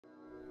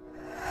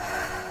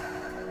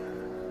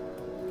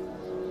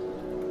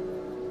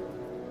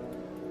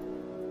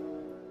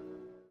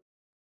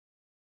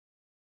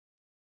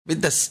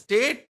With the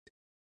state,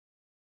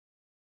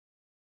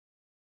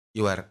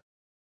 your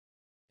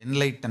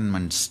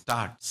enlightenment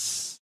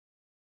starts.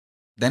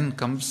 Then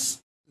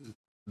comes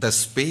the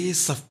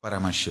space of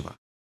Paramashiva.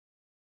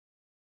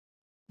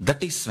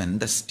 That is when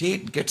the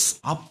state gets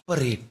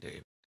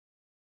operated.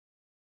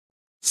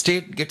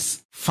 State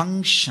gets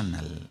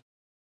functional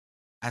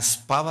as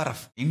power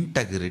of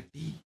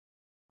integrity,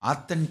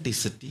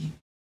 authenticity,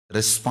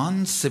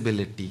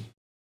 responsibility,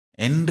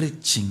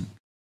 enriching,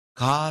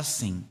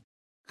 causing,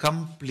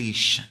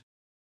 completion.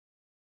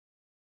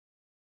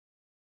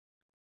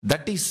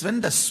 That is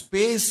when the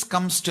space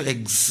comes to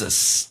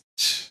exist.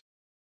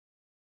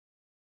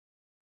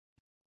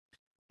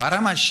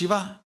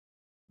 Paramashiva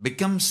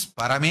becomes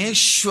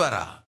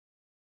Parameshvara,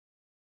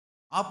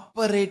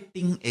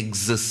 operating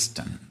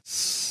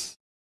existence.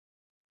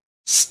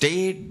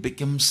 State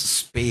becomes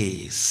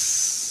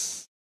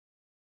space.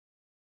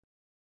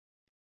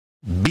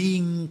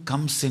 Being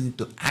comes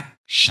into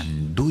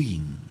action,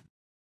 doing.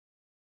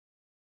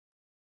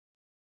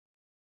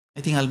 I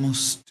think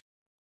almost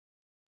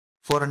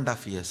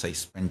 4.5 years I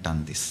spent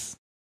on this.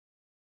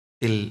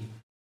 Till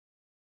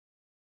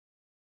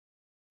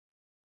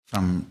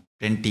from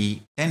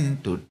 2010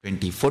 to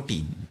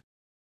 2014.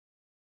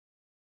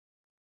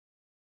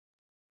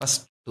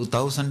 First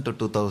 2000 to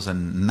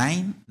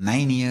 2009,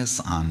 9 years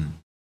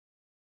on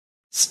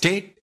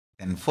state,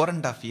 then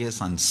 4.5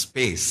 years on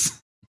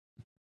space.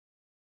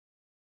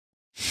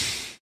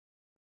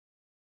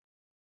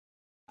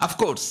 Of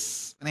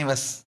course, when I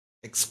was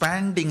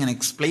expanding and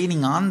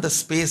explaining on the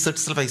space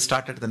itself, I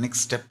started the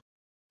next step.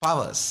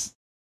 Powers.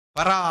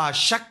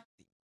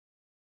 Parashakti.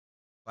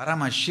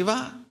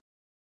 Paramashiva.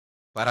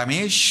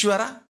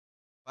 Parameshvara.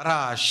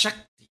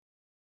 Parashakti.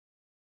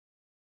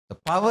 The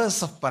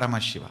powers of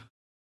Paramashiva.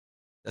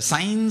 The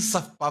science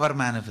of power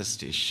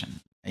manifestation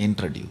I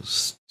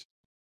introduced.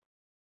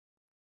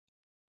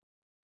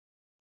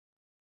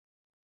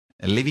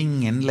 A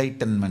living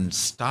enlightenment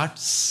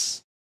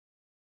starts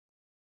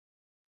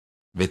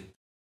with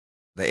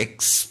the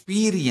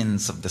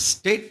experience of the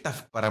state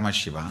of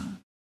Paramashiva,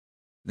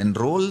 then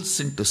rolls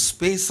into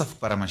space of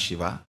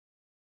Paramashiva.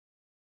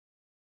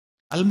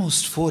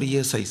 Almost 4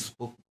 years I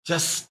spoke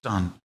just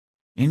on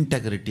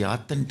integrity,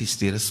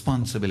 authenticity,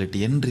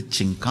 responsibility,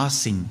 enriching,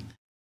 causing,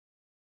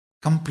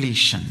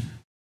 completion.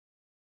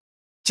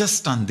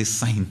 Just on this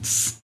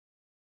science.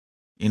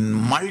 In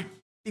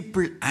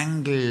multiple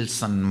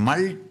angles, on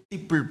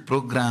multiple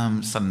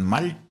programs, on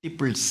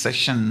multiple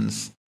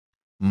sessions,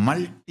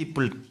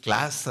 multiple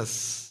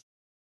classes,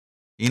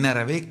 inner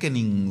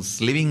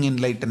awakenings, living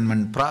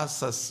enlightenment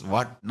process,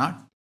 what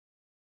not.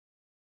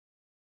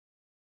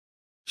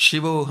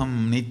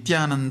 Shivoham,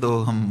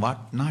 Nithyanandoham,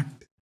 what not.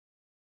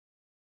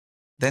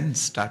 Then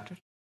started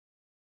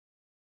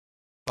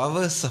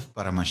Powers of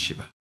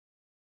Paramashiva.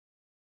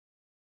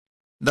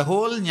 The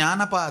whole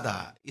Jnana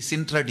Pada is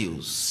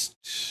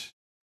introduced.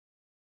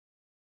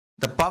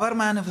 The power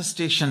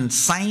manifestation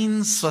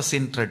science was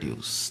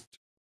introduced.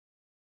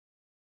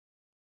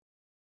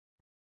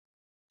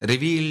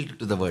 Revealed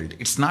to the world.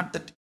 It's not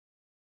that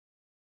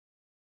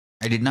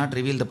I did not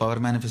reveal the power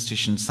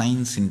manifestation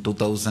science in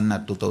 2000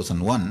 or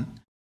 2001.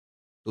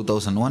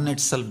 2001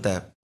 itself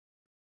the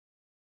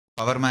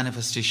power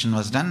manifestation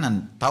was done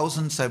and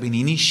thousands have been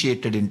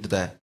initiated into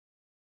the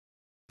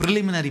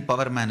preliminary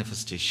power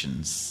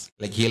manifestations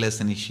like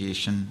healer's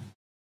initiation,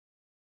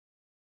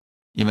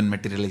 even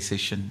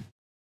materialization.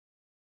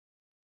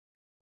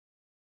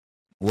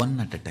 One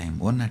at a time,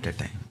 one at a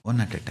time,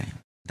 one at a time.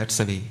 That's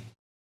the way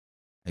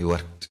I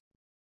worked.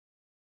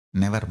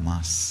 Never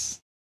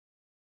mass.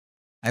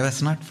 I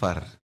was not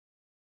for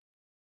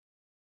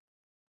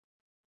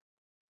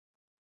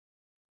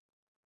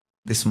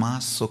this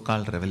mass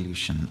so-called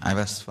revolution. I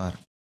was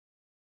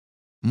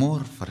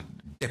more for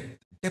depth.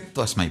 Depth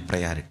was my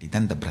priority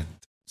than the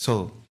breadth.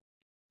 So,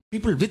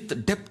 people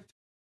with depth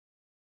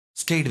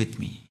stayed with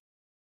me.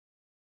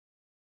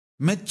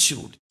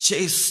 Matured,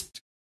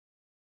 chaste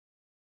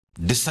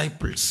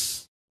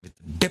disciples with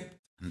depth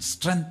and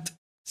strength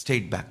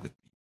stayed back with me.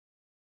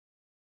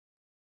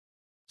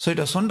 So it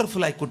was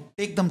wonderful. I could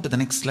take them to the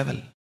next level.